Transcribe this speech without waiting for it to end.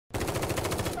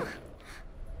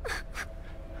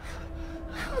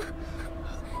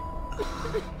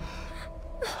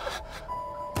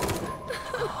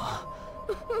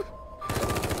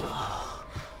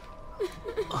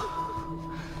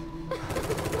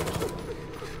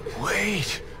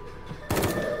Wait.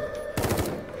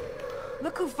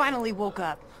 Look who finally woke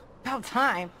up. About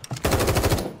time.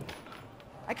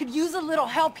 I could use a little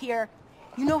help here.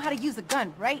 You know how to use a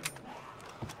gun, right?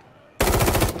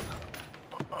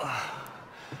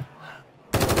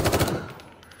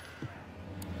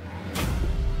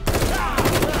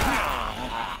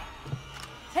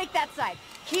 Take that side.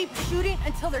 Keep shooting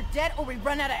until they're dead or we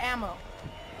run out of ammo.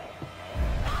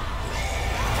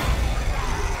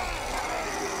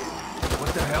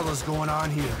 What the hell is going on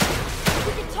here?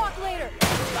 We can talk later.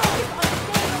 Focus on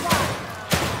staying alive.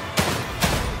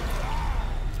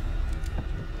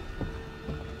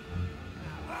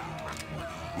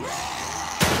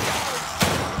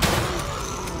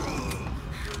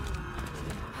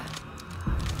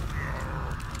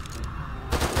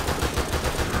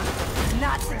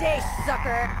 Not today,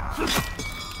 sucker.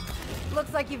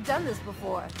 Looks like you've done this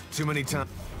before. Too many times.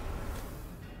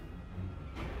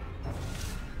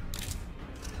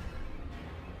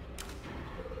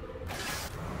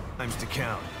 Times to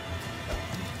count.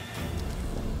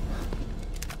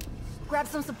 Grab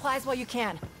some supplies while you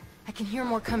can. I can hear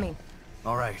more coming.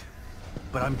 All right.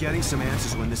 But I'm getting some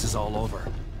answers when this is all over.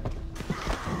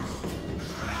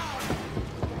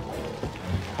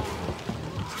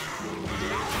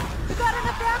 You got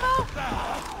enough ammo?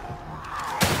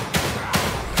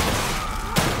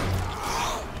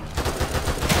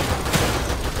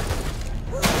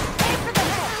 Aim for the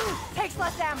head. Takes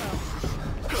less ammo.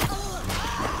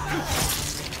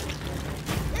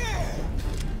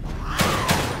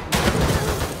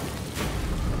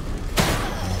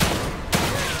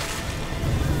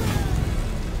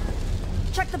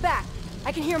 Check the back.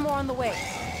 I can hear more on the way.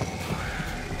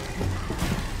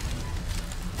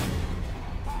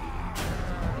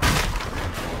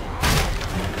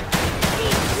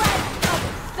 Eat flesh, oh,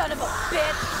 son of a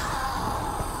bitch!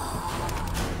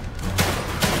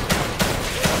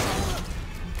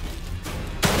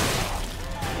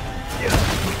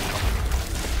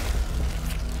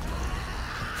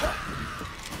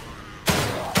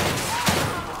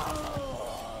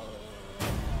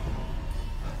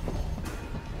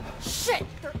 Shit!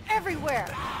 They're everywhere!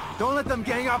 Don't let them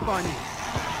gang up on you.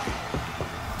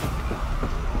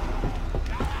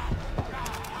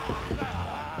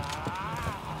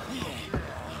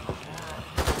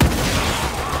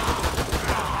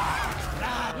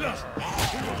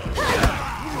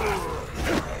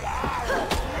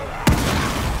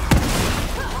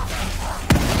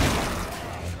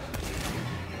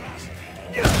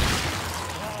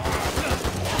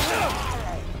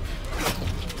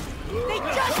 They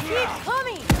just keep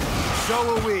coming! So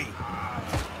are we.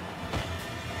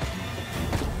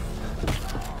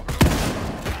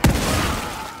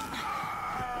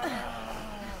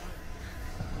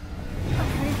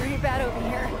 Pretty, pretty bad over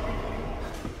here.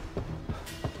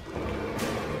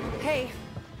 Hey,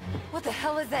 what the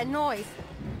hell is that noise?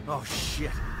 Oh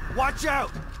shit. Watch out!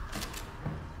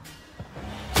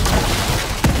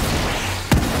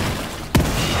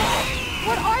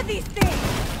 What are these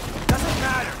things? Doesn't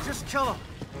matter. Just kill them.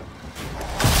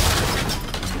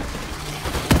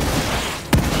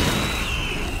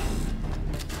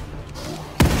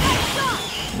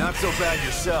 Not so bad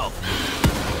yourself.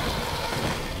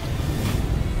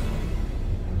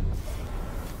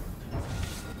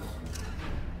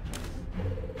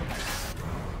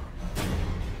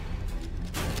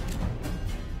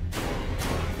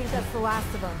 I think that's the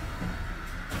last of them.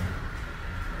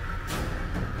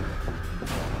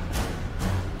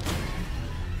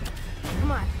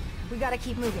 Come on, we gotta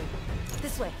keep moving.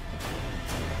 This way.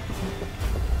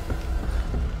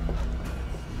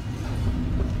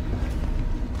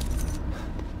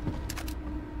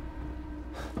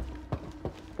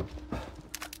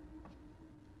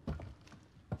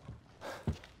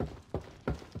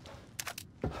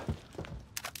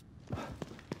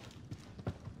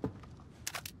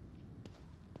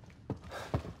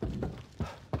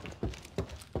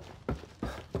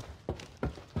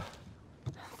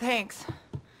 Thanks.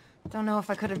 Don't know if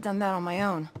I could have done that on my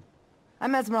own.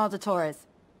 I'm Esmeralda Torres.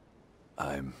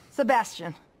 I'm...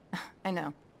 Sebastian. I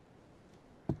know.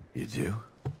 You do?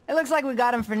 It looks like we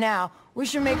got him for now. We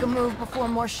should make a move before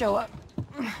more show up.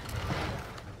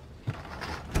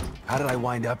 How did I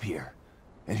wind up here?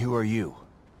 And who are you?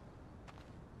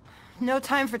 No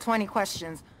time for 20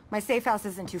 questions. My safe house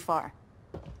isn't too far.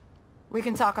 We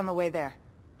can talk on the way there.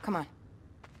 Come on.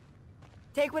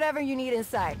 Take whatever you need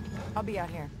inside. I'll be out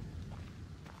here.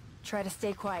 Try to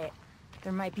stay quiet.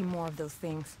 There might be more of those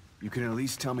things. You can at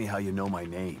least tell me how you know my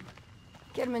name.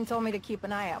 Kidman told me to keep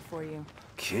an eye out for you.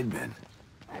 Kidman?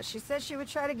 She said she would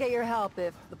try to get your help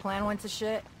if the plan went to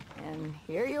shit. And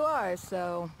here you are,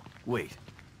 so... Wait,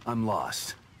 I'm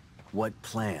lost. What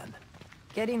plan?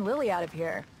 Getting Lily out of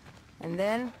here. And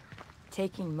then,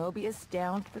 taking Mobius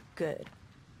down for good.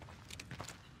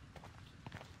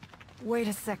 Wait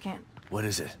a second. What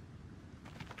is it?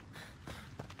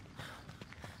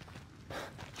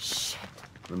 Shit.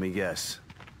 Let me guess.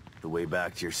 The way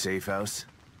back to your safe house?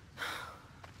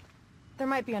 There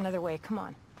might be another way, come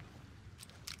on.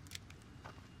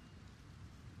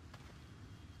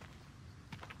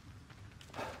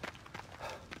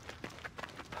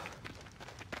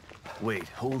 Wait,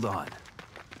 hold on.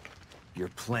 Your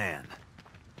plan.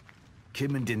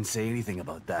 Kidman didn't say anything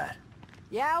about that.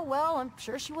 Yeah, well, I'm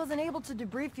sure she wasn't able to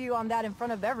debrief you on that in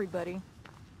front of everybody.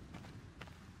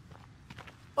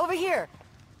 Over here!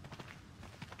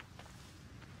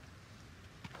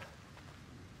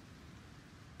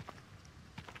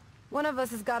 One of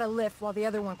us has got a lift while the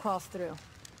other one crawls through.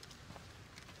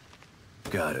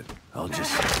 Got it. I'll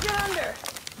just... Get under!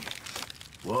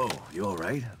 Whoa, you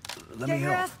alright? Let Get me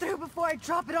your help. ass through before I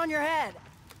drop it on your head!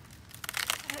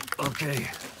 Okay,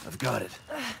 I've got it.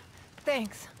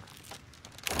 Thanks.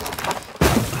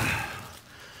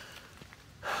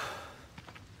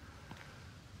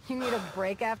 You need a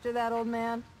break after that, old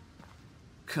man?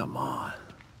 Come on.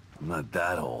 I'm not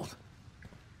that old.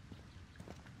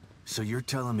 So you're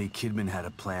telling me Kidman had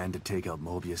a plan to take out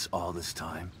Mobius all this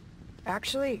time?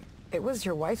 Actually, it was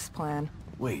your wife's plan.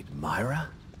 Wait, Myra?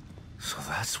 So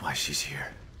that's why she's here.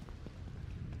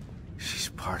 She's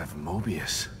part of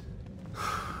Mobius.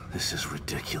 This is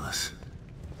ridiculous.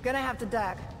 Gonna have to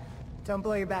duck. Don't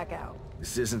blow your back out.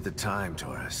 This isn't the time,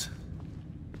 Torres.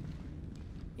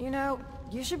 You know,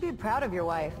 you should be proud of your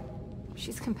wife.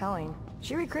 She's compelling.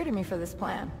 She recruited me for this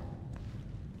plan.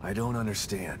 I don't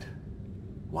understand.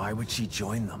 Why would she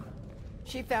join them?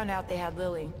 She found out they had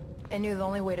Lily, and knew the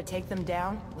only way to take them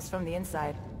down was from the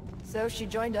inside. So she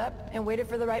joined up and waited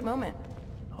for the right moment.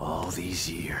 All these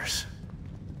years.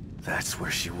 That's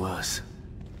where she was.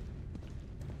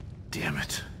 Damn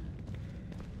it.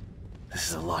 This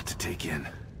is a lot to take in.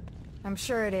 I'm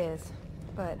sure it is,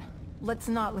 but let's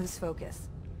not lose focus.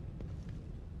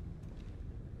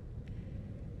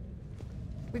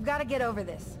 We've got to get over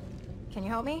this. Can you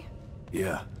help me?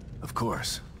 Yeah, of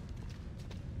course.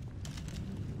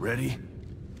 Ready?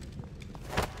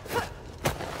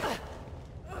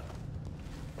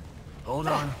 Hold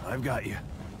on, I've got you.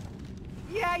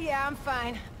 Yeah, I'm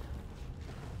fine.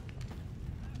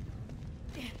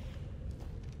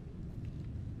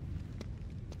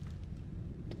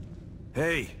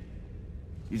 Hey,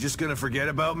 you just gonna forget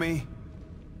about me?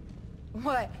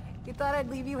 What? You thought I'd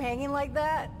leave you hanging like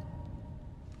that?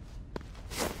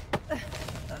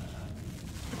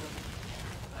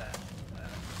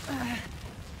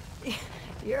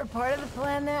 You're a part of the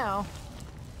plan now.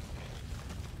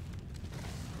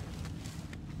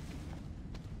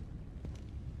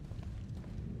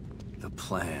 The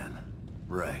plan.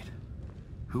 Right.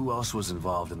 Who else was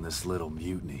involved in this little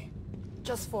mutiny?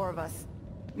 Just four of us.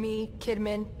 Me,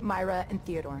 Kidman, Myra, and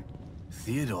Theodore.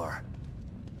 Theodore?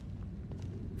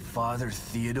 Father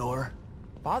Theodore?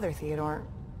 Father Theodore?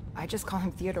 I just call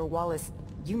him Theodore Wallace.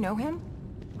 You know him?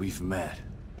 We've met.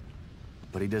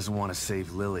 But he doesn't want to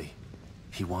save Lily.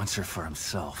 He wants her for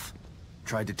himself.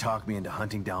 Tried to talk me into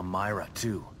hunting down Myra,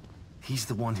 too. He's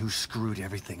the one who screwed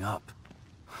everything up.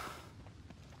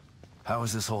 How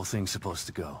is this whole thing supposed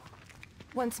to go?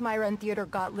 Once Myra and Theodore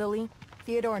got Lily,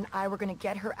 Theodore and I were gonna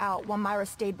get her out while Myra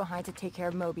stayed behind to take care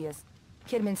of Mobius.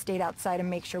 Kidman stayed outside and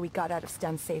make sure we got out of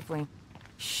STEM safely.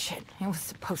 Shit, it was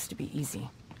supposed to be easy.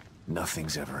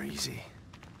 Nothing's ever easy.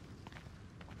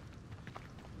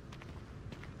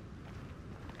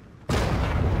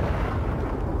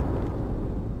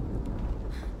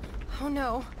 Oh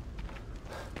no.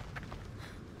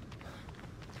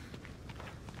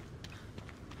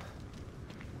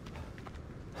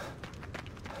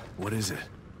 What is it?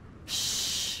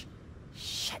 Shh.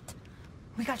 Shit.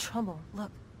 We got trouble.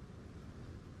 Look.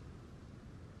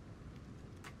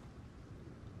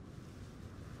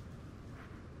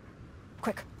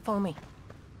 Quick, follow me.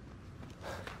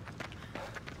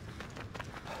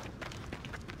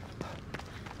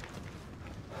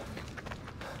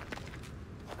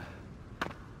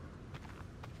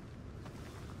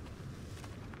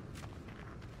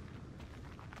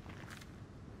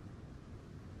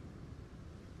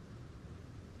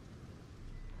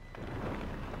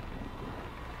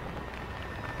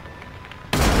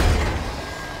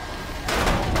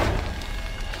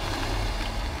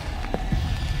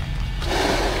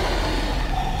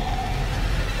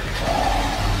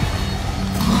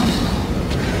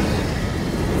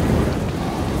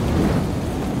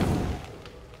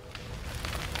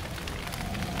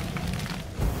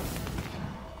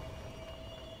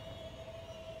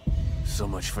 So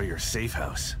much for your safe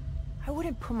house. I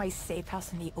wouldn't put my safe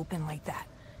house in the open like that.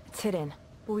 It's hidden,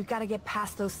 but we've got to get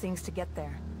past those things to get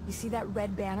there. You see that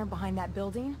red banner behind that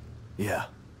building? Yeah.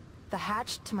 The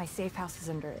hatch to my safe house is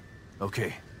under it.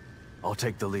 Okay. I'll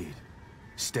take the lead.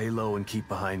 Stay low and keep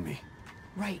behind me.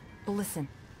 Right, but listen.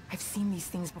 I've seen these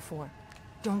things before.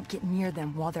 Don't get near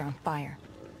them while they're on fire.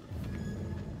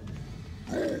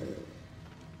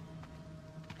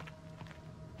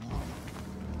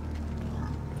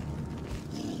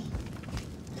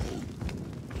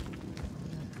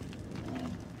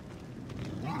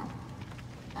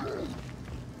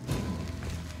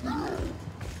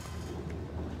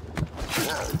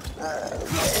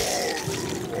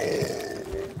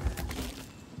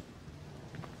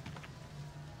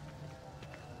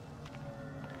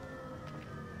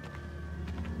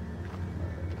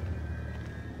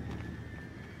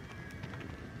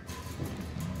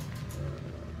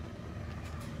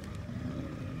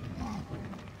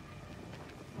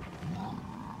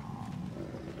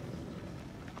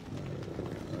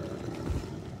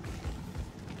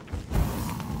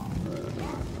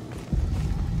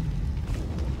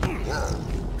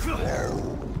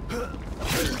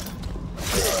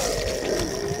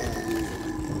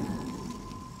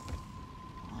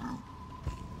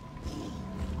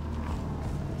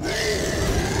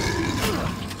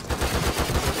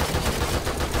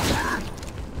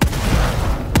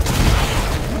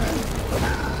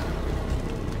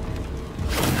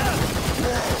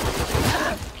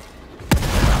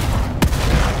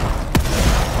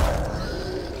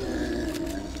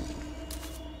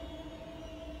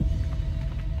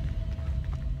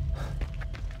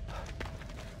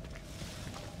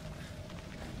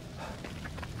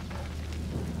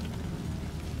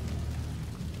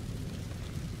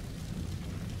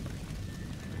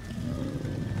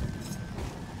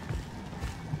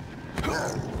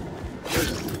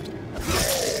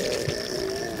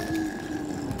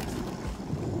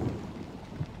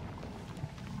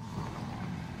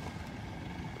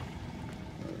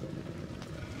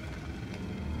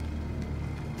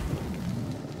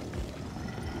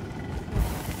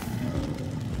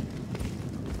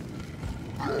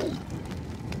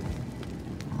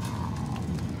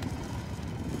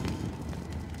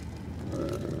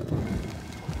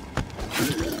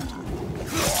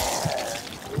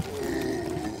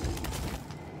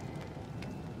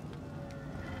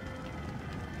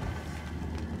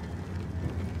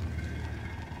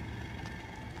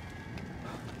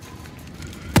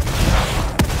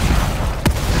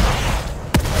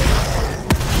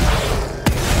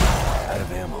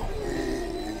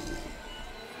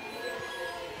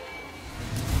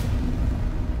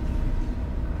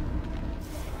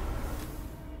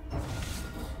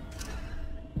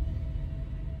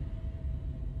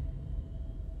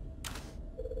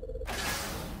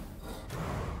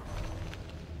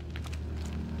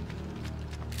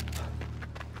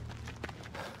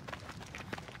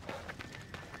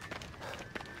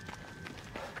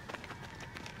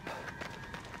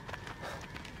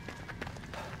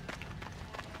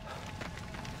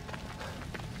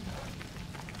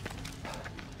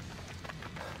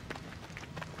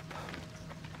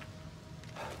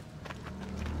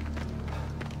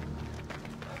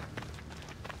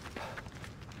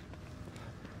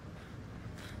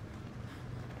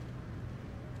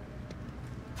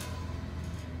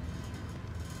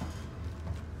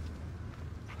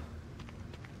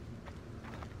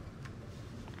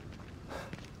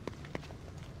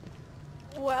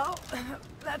 Well,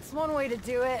 that's one way to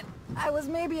do it. I was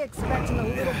maybe expecting a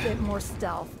little bit more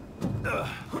stealth.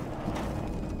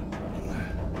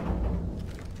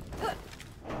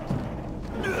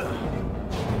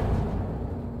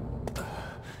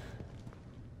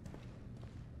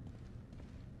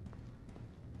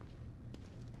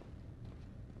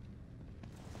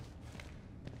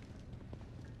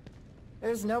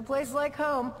 There's no place like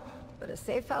home, but a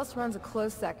safe house runs a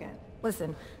close second.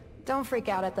 Listen, don't freak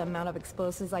out at the amount of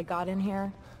explosives I got in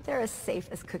here. They're as safe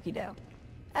as cookie dough.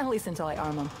 At least until I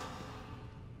arm them.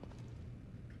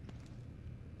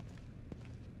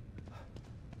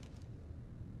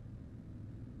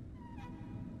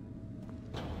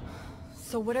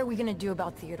 So what are we gonna do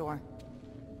about Theodore?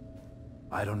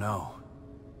 I don't know.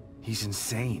 He's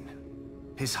insane.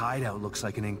 His hideout looks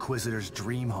like an Inquisitor's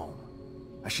dream home.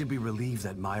 I should be relieved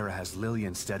that Myra has Lily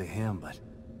instead of him, but...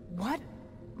 What?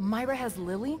 Myra has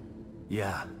Lily?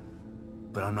 Yeah,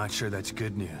 but I'm not sure that's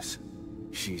good news.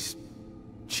 She's...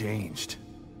 changed.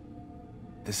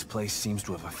 This place seems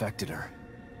to have affected her.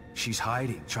 She's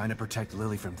hiding, trying to protect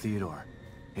Lily from Theodore.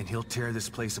 And he'll tear this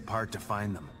place apart to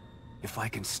find them. If I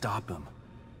can stop him,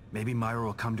 maybe Myra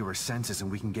will come to her senses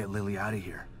and we can get Lily out of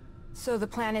here. So the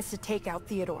plan is to take out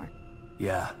Theodore.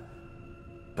 Yeah,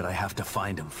 but I have to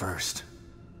find him first.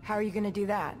 How are you gonna do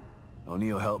that?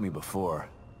 O'Neill helped me before.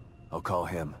 I'll call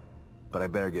him. But I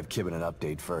better give Kidman an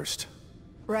update first.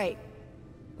 Right.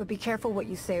 But be careful what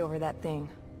you say over that thing.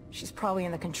 She's probably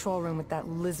in the control room with that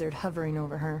lizard hovering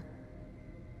over her.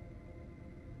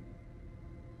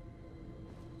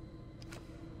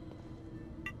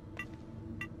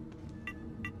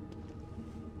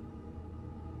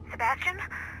 Sebastian?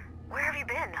 Where have you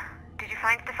been? Did you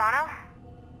find Stefano?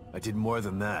 I did more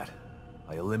than that.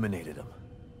 I eliminated him.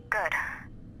 Good.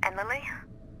 And Lily?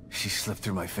 She slipped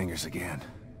through my fingers again.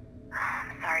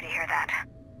 I'm sorry to hear that.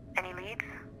 Any leads?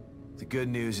 The good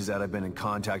news is that I've been in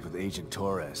contact with Agent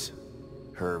Torres.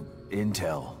 Her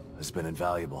intel has been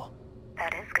invaluable.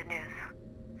 That is good news.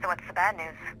 So what's the bad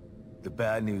news? The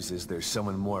bad news is there's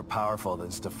someone more powerful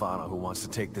than Stefano who wants to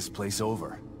take this place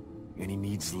over. And he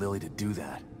needs Lily to do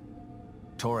that.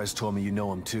 Torres told me you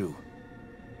know him too.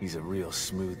 He's a real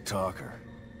smooth talker.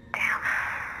 Damn.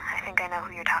 I think I know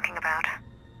who you're talking about.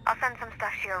 I'll send some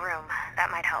stuff to your room. That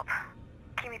might help.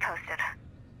 Keep me posted.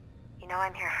 You know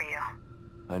I'm here for you.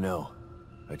 I know.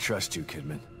 I trust you,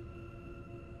 Kidman.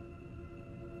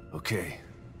 Okay.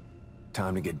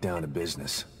 Time to get down to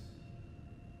business.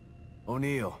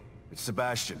 O'Neill, it's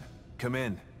Sebastian. Come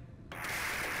in.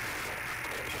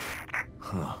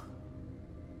 Huh.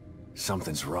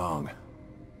 Something's wrong.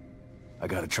 I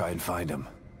gotta try and find him.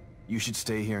 You should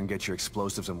stay here and get your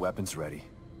explosives and weapons ready.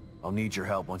 I'll need your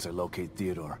help once I locate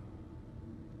Theodore.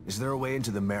 Is there a way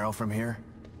into the Marrow from here?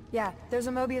 Yeah, there's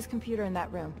a Mobius computer in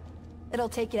that room. It'll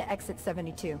take you to exit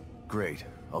 72. Great.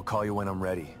 I'll call you when I'm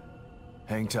ready.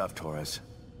 Hang tough, Torres.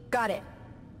 Got it.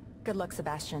 Good luck,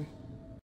 Sebastian.